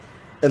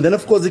And then,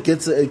 of course, it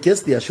gets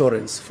the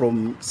assurance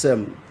from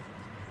Sam,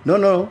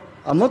 no,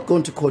 I'm not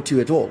going to court you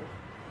at all.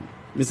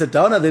 Mr.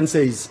 Downer then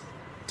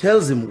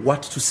tells him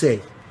what to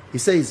say. He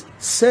says,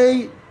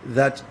 say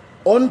that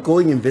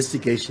ongoing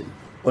investigation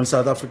on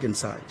South African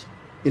side.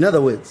 In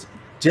other words,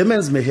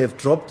 Germans may have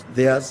dropped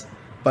theirs,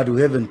 but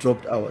we haven't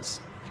dropped ours.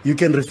 You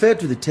can refer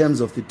to the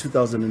terms of the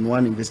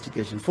 2001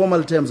 investigation,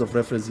 formal terms of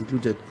reference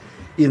included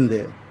in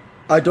there.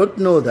 I don't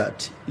know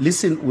that.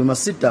 Listen, we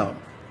must sit down.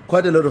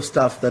 Quite a lot of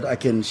stuff that I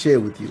can share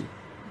with you.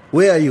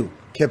 Where are you?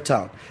 Cape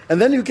Town.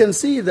 And then you can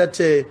see that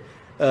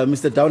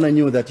Mr. Downer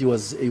knew that he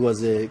was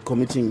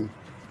committing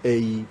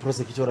a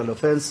prosecutorial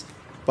offense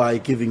by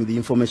giving the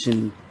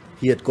information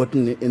he had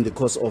gotten in the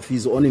course of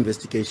his own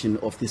investigation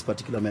of this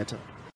particular matter.